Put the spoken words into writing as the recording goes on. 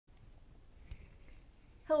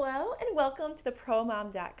Hello and welcome to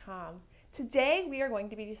thepromom.com. Today we are going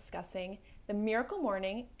to be discussing the miracle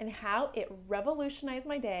morning and how it revolutionized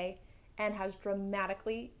my day and has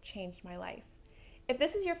dramatically changed my life. If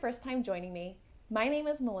this is your first time joining me, my name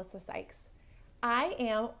is Melissa Sykes. I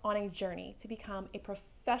am on a journey to become a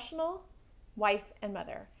professional wife and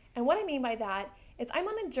mother. And what I mean by that is I'm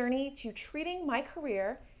on a journey to treating my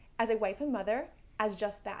career as a wife and mother as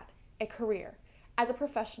just that, a career, as a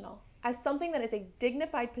professional, as something that is a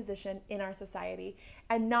dignified position in our society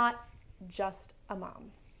and not just a mom.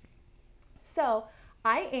 So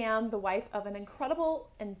I am the wife of an incredible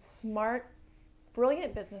and smart,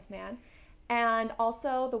 brilliant businessman, and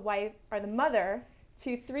also the wife or the mother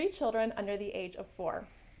to 3 children under the age of 4.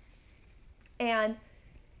 And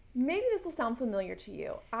maybe this will sound familiar to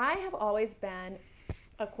you. I have always been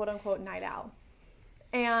a quote unquote night owl.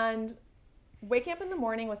 And waking up in the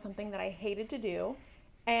morning was something that I hated to do.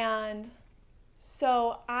 And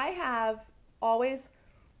so I have always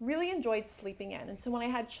really enjoyed sleeping in. And so when I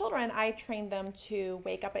had children, I trained them to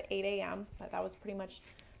wake up at 8 a.m. That was pretty much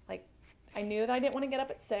like, I knew that I didn't want to get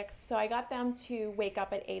up at 6, so I got them to wake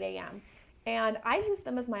up at 8 a.m. And I used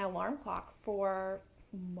them as my alarm clock for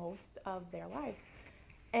most of their lives.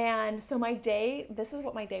 And so my day, this is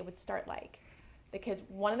what my day would start like.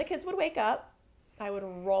 One of the kids would wake up, I would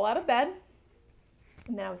roll out of bed,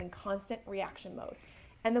 and then I was in constant reaction mode.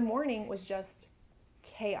 And the morning was just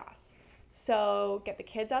chaos. So get the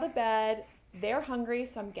kids out of bed, they're hungry,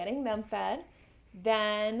 so I'm getting them fed.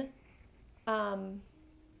 Then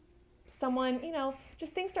someone,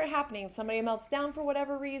 just things start happening. Somebody melts down for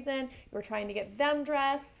whatever reason. We're trying to get them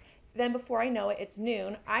dressed. Then before I know it, it's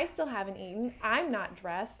noon. I still haven't eaten. I'm not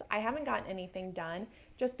dressed. I haven't gotten anything done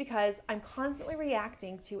just because I'm constantly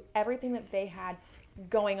reacting to everything that they had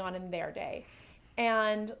going on in their day.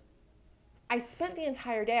 And I spent the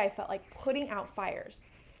entire day, I felt like, putting out fires.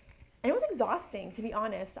 And it was exhausting, to be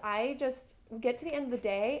honest. I just would get to the end of the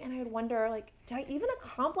day and I would wonder, did I even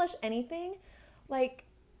accomplish anything?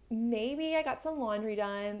 Maybe I got some laundry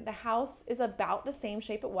done. The house is about the same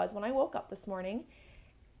shape it was when I woke up this morning.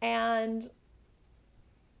 And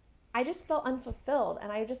I just felt unfulfilled.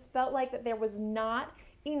 And I just felt like that there was not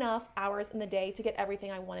enough hours in the day to get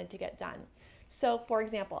everything I wanted to get done. So for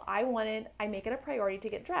example, I make it a priority to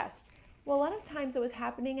get dressed. Well, a lot of times it was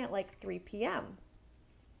happening at 3 p.m.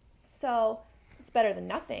 So it's better than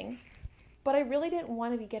nothing, but I really didn't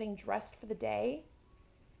want to be getting dressed for the day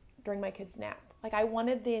during my kid's nap. I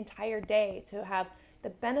wanted the entire day to have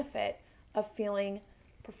the benefit of feeling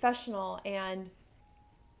professional and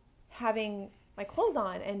having my clothes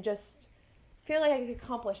on and just feeling like I could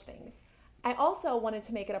accomplish things. I also wanted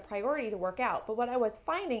to make it a priority to work out, but what I was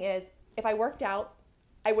finding is if I worked out,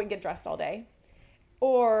 I wouldn't get dressed all day.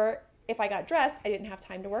 Or if I got dressed, I didn't have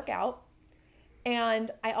time to work out.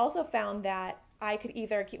 And I also found that I could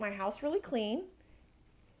either keep my house really clean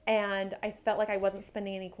and I felt like I wasn't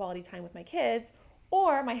spending any quality time with my kids,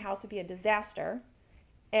 or my house would be a disaster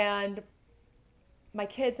and my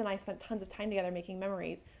kids and I spent tons of time together making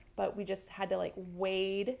memories, but we just had to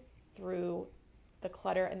wade through the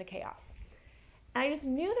clutter and the chaos. And I just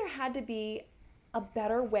knew there had to be a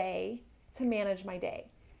better way to manage my day,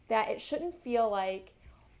 that it shouldn't feel like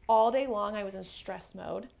all day long I was in stress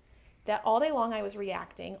mode, that all day long I was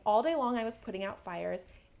reacting, all day long I was putting out fires.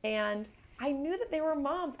 And I knew that there were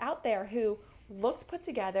moms out there who looked put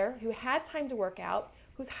together, who had time to work out,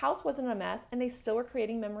 whose house wasn't a mess, and they still were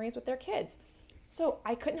creating memories with their kids. So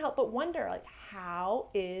I couldn't help but wonder, how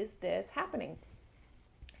is this happening?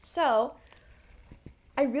 So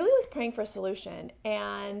I really was praying for a solution.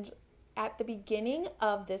 And at the beginning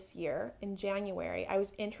of this year, in January, I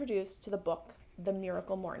was introduced to the book, The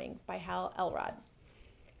Miracle Morning by Hal Elrod.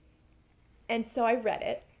 And so I read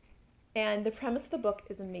it, and the premise of the book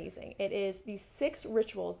is amazing. It is these 6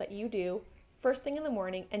 rituals that you do first thing in the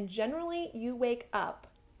morning, and generally you wake up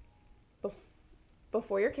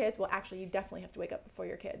before your kids. Well, actually, you definitely have to wake up before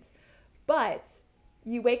your kids. But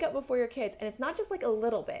you wake up before your kids, and it's not just a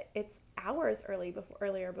little bit. It's hours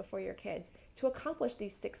earlier before your kids to accomplish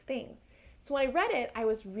these 6 things. So when I read it, I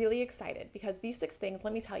was really excited because these 6 things,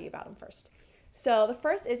 let me tell you about them first. So the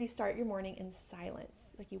first is you start your morning in silence.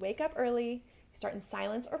 You wake up early, you start in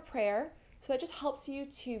silence or prayer. So that just helps you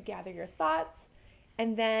to gather your thoughts.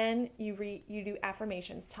 And then you do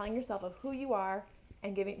affirmations, telling yourself of who you are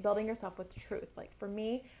and building yourself with truth. For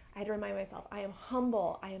me, I had to remind myself, I am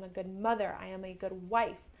humble, I am a good mother, I am a good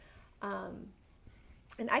wife.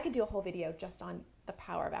 And I could do a whole video just on the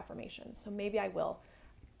power of affirmations. So maybe I will.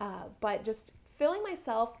 But just filling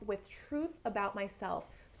myself with truth about myself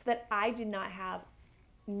so that I did not have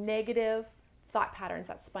negative thought patterns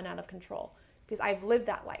that spun out of control. because I've lived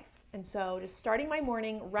that life. And so just starting my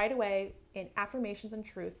morning right away in affirmations and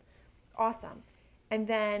truth, it's awesome. And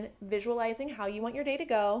then visualizing how you want your day to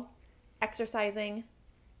go, exercising,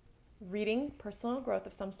 reading personal growth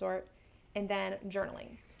of some sort, and then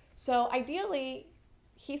journaling. So ideally,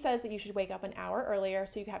 he says that you should wake up an hour earlier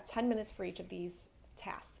so you can have 10 minutes for each of these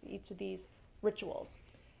tasks, each of these rituals.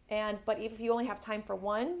 But if you only have time for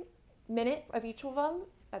 1 minute of each of them,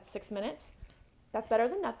 that's 6 minutes. That's better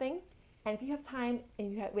than nothing. And if you have time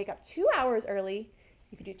and you wake up 2 hours early,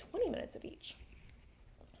 you could do 20 minutes of each.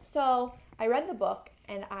 So I read the book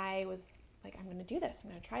and I was like, I'm going to do this.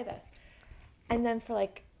 I'm going to try this. And then for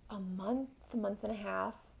like a month and a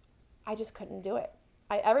half, I just couldn't do it.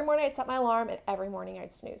 Every morning I'd set my alarm and every morning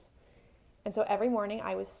I'd snooze. And so every morning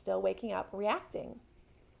I was still waking up reacting.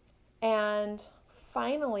 And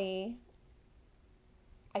finally,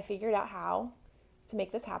 I figured out how to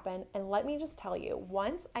make this happen. And let me just tell you,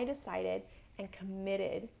 once I decided and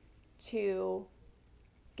committed to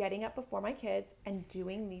getting up before my kids and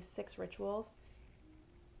doing these 6 rituals,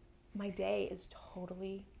 my day is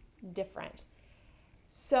totally different.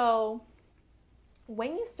 So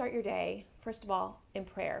when you start your day, first of all, in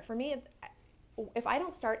prayer, for me, if I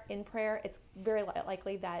don't start in prayer, it's very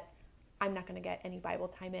likely that I'm not going to get any Bible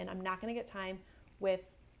time in. I'm not going to get time with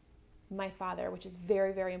my Father, which is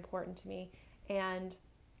very, very important to me. And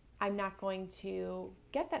I'm not going to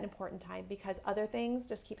get that important time because other things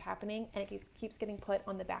just keep happening and it keeps getting put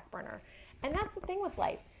on the back burner. And that's the thing with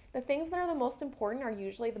life. The things that are the most important are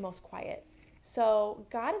usually the most quiet. So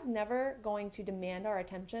God is never going to demand our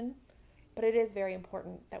attention, but it is very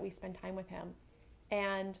important that we spend time with him.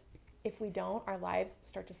 And if we don't, our lives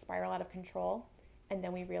start to spiral out of control. And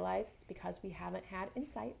then we realize it's because we haven't had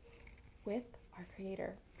insight with our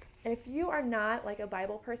Creator. And if you are not like a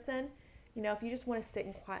Bible person, if you just want to sit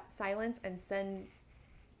in quiet silence and send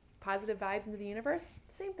positive vibes into the universe,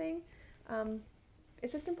 same thing.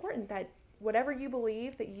 It's just important that whatever you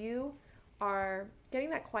believe, that you are getting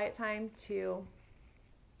that quiet time to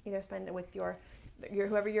either spend it with your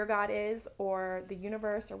whoever your God is or the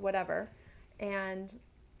universe or whatever, and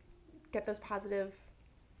get those positive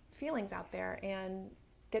feelings out there and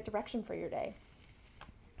get direction for your day.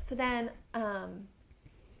 So then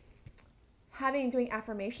doing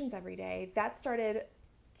affirmations every day, that started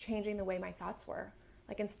changing the way my thoughts were.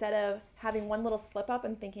 Like instead of having one little slip up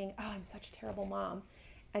and thinking, oh, I'm such a terrible mom,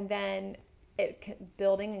 and then it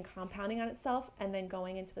building and compounding on itself and then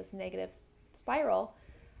going into this negative spiral,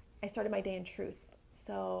 I started my day in truth.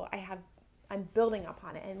 So I'm building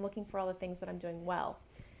upon it and looking for all the things that I'm doing well.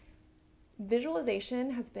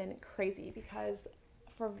 Visualization has been crazy because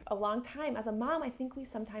for a long time as a mom, I think we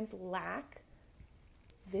sometimes lack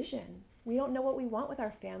vision. We don't know what we want with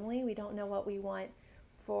our family. We don't know what we want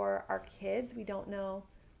for our kids. We don't know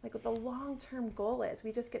like what the long-term goal is.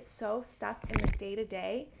 We just get so stuck in the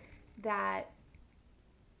day-to-day that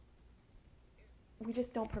we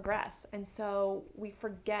just don't progress. And so we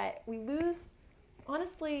lose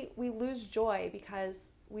joy because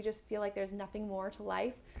we just feel like there's nothing more to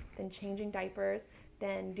life than changing diapers,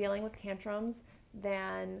 than dealing with tantrums,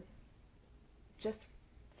 than just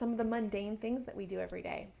some of the mundane things that we do every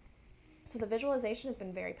day. So the visualization has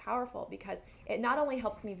been very powerful because it not only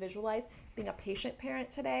helps me visualize being a patient parent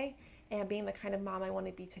today and being the kind of mom I want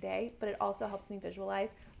to be today, but it also helps me visualize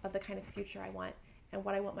of the kind of future I want and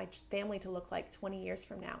what I want my family to look like 20 years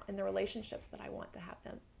from now and the relationships that I want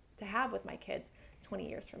to have with my kids 20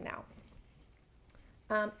 years from now.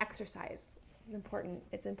 Exercise. This is important.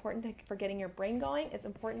 It's important for getting your brain going. It's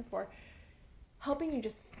important for helping you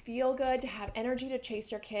just feel good, to have energy to chase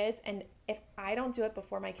your kids. And if I don't do it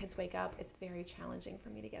before my kids wake up, it's very challenging for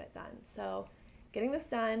me to get it done. So getting this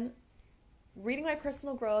done, reading my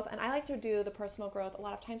personal growth, and I like to do the personal growth. A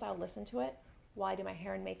lot of times I'll listen to it while I do my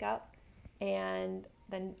hair and makeup, and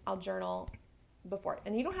then I'll journal before it.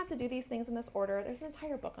 And you don't have to do these things in this order. There's an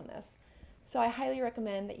entire book on this. So I highly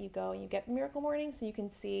recommend that you go and you get Miracle Morning so you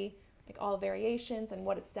can see like all the variations and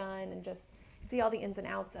what it's done and just see all the ins and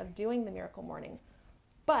outs of doing the Miracle Morning.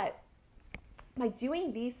 But by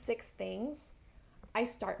doing these 6 things, I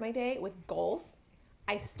start my day with goals.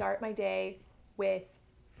 I start my day with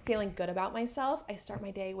feeling good about myself. I start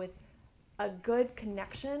my day with a good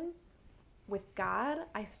connection with God.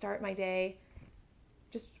 I start my day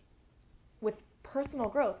just with personal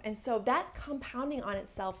growth. And so that's compounding on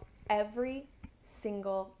itself every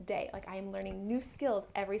single day. Like I am learning new skills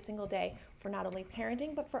every single day for not only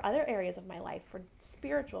parenting, but for other areas of my life, for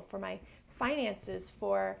spiritual, for my finances,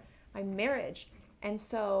 for my marriage. And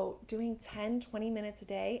so doing 10, 20 minutes a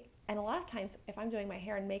day, and a lot of times if I'm doing my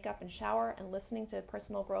hair and makeup and shower and listening to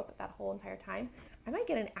personal growth that whole entire time, I might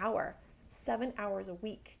get an hour. 7 hours a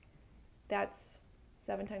week. That's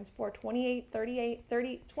 7 times 4, 28, 38,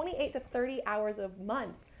 30, 28 to 30 hours a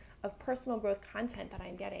month of personal growth content that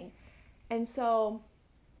I'm getting. And so,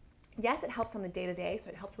 yes, it helps on the day-to-day, so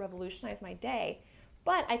it helped revolutionize my day,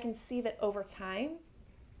 but I can see that over time,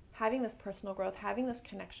 having this personal growth, having this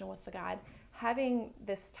connection with the God, having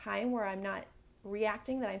this time where I'm not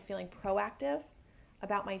reacting, that I'm feeling proactive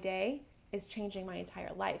about my day, is changing my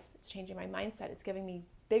entire life. It's changing my mindset. It's giving me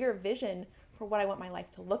bigger vision for what I want my life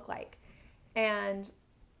to look like. And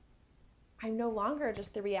I'm no longer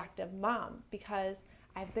just the reactive mom, because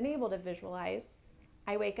I've been able to visualize.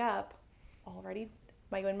 I wake up already,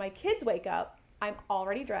 when my kids wake up, I'm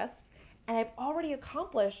already dressed and I've already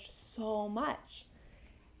accomplished so much.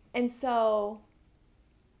 And so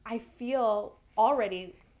I feel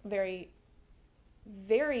already very,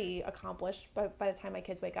 very accomplished by the time my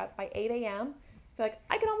kids wake up. By 8 a.m., I feel like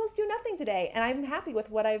I can almost do nothing today, and I'm happy with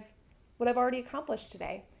what I've already accomplished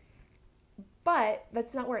today. But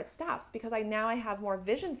that's not where it stops, because now I have more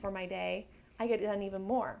vision for my day. I get done even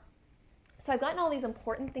more. So I've gotten all these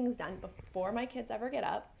important things done before my kids ever get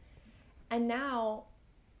up, and now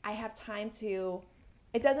I have time to.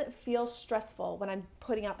 It doesn't feel stressful when I'm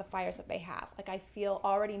putting out the fires that they have. Like, I feel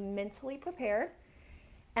already mentally prepared,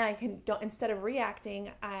 and I can, instead of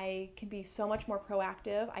reacting, I can be so much more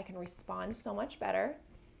proactive. I can respond so much better.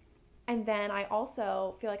 And then I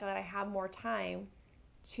also feel like that I have more time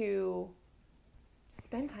to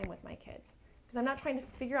spend time with my kids, because I'm not trying to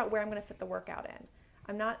figure out where I'm going to fit the workout in.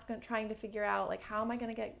 I'm not trying to figure out, like, how am I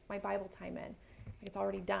going to get my Bible time in? It's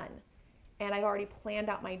already done. And I've already planned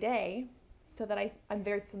out my day, so that I'm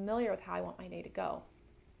very familiar with how I want my day to go.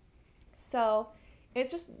 So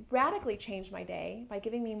it's just radically changed my day by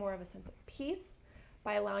giving me more of a sense of peace,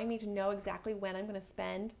 by allowing me to know exactly when I'm going to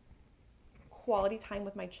spend quality time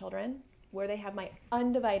with my children, where they have my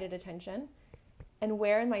undivided attention, and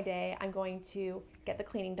where in my day I'm going to get the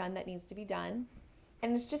cleaning done that needs to be done.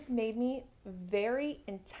 And it's just made me very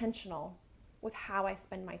intentional with how I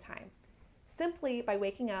spend my time, simply by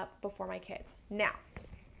waking up before my kids. Now,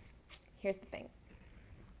 here's the thing.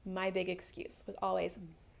 My big excuse was always,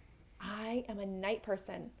 I am a night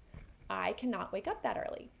person. I cannot wake up that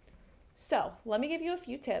early. So let me give you a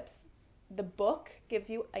few tips. The book gives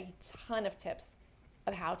you a ton of tips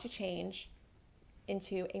of how to change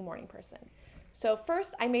into a morning person. So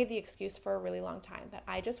first, I made the excuse for a really long time that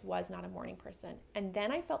I just was not a morning person. And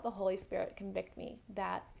then I felt the Holy Spirit convict me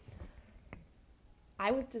that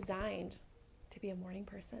I was designed to be a morning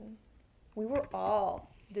person. We were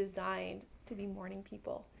all designed to be morning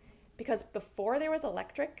people, because before there was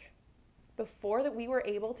electric, before that we were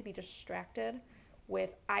able to be distracted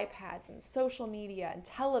with iPads and social media and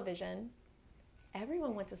television,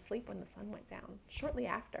 everyone went to sleep when the sun went down, shortly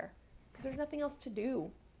after, because there's nothing else to do.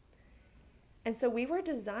 And so we were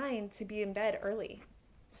designed to be in bed early.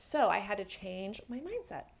 So I had to change my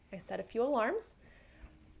mindset. I set a few alarms.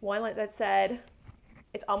 One that said,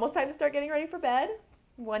 it's almost time to start getting ready for bed.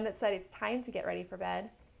 One that said, it's time to get ready for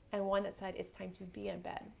bed. And one that said, it's time to be in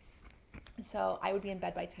bed. And so I would be in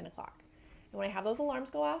bed by 10 o'clock. And when I have those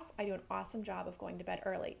alarms go off, I do an awesome job of going to bed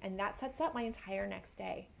early. And that sets up my entire next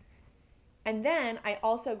day. And then I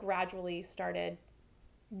also gradually started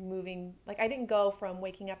moving. Like, I didn't go from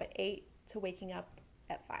waking up at 8 to waking up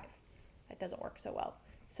at 5. That doesn't work so well.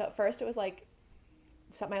 So at first it was like,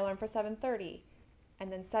 set my alarm for 7:30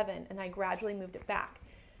 and then 7, and I gradually moved it back.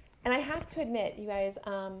 And I have to admit, you guys,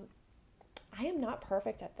 I am not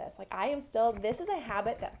perfect at this. Like, this is a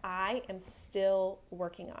habit that I am still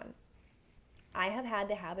working on. I have had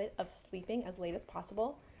the habit of sleeping as late as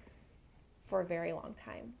possible for a very long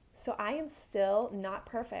time. So I am still not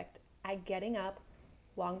perfect at getting up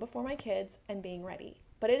long before my kids and being ready.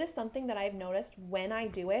 But it is something that I've noticed when I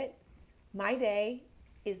do it, my day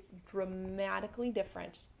is dramatically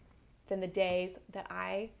different than the days that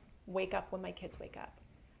I wake up when my kids wake up.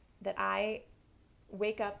 That I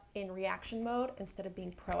wake up in reaction mode instead of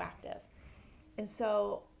being proactive. And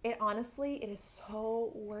so it is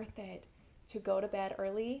so worth it to go to bed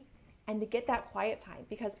early and to get that quiet time.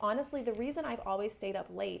 Because honestly, the reason I've always stayed up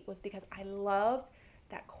late was because I loved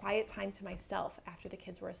that quiet time to myself after the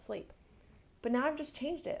kids were asleep. But now I've just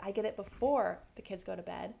changed it. I get it before the kids go to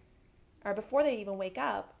bed, or before they even wake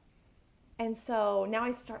up. And so now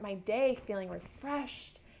I start my day feeling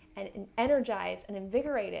refreshed and energized and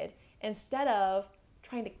invigorated, instead of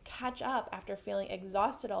trying to catch up after feeling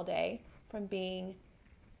exhausted all day from being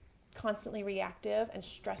constantly reactive and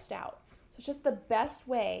stressed out. So it's just the best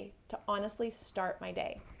way to honestly start my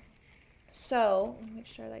day. So let me make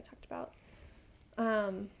sure that I talked about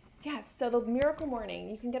Yes, so the Miracle Morning,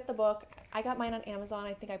 you can get the book. I got mine on Amazon.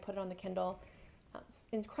 I think I put it on the Kindle. It's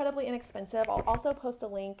incredibly inexpensive. I'll also post a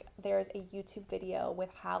link. There's a YouTube video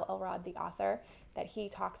with Hal Elrod, the author, that he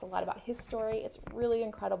talks a lot about his story. It's really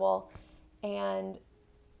incredible. And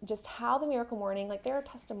just how the Miracle Morning, like there are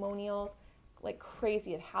testimonials like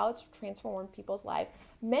crazy of how it's transformed people's lives.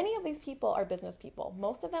 Many of these people are business people.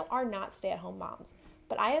 Most of them are not stay-at-home moms.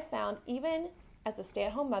 But I have found, even as the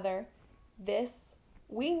stay-at-home mother, this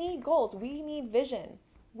we need goals, we need vision.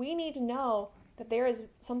 We need to know that there is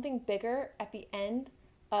something bigger at the end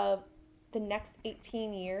of the next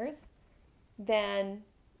 18 years than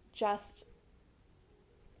just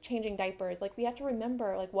changing diapers. Like we have to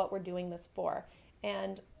remember like what we're doing this for.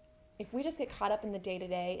 And if we just get caught up in the day to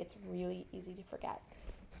day, it's really easy to forget.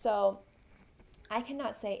 So I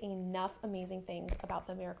cannot say enough amazing things about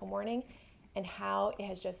the Miracle Morning and how it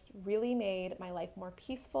has just really made my life more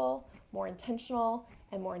peaceful, more intentional,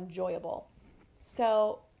 and more enjoyable.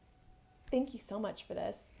 So thank you so much for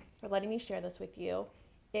this, for letting me share this with you.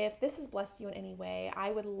 If this has blessed you in any way,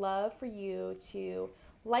 I would love for you to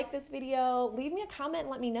like this video, leave me a comment and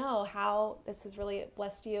let me know how this has really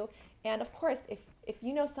blessed you. And of course, if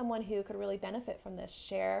you know someone who could really benefit from this,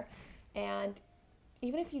 share. And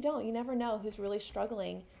even if you don't, you never know who's really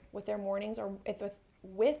struggling with their mornings or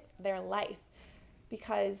with their life.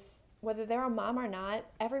 Because whether they're a mom or not,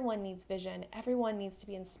 everyone needs vision. Everyone needs to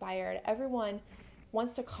be inspired. Everyone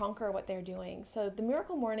wants to conquer what they're doing. So the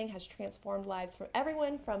Miracle Morning has transformed lives from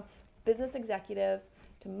everyone from business executives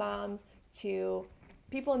to moms to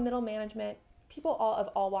people in middle management, people of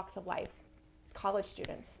all walks of life, college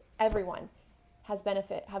students, everyone have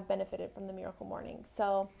benefited from the Miracle Morning.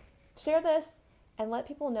 So share this and let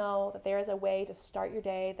people know that there is a way to start your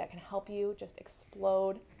day that can help you just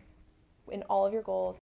explode in all of your goals.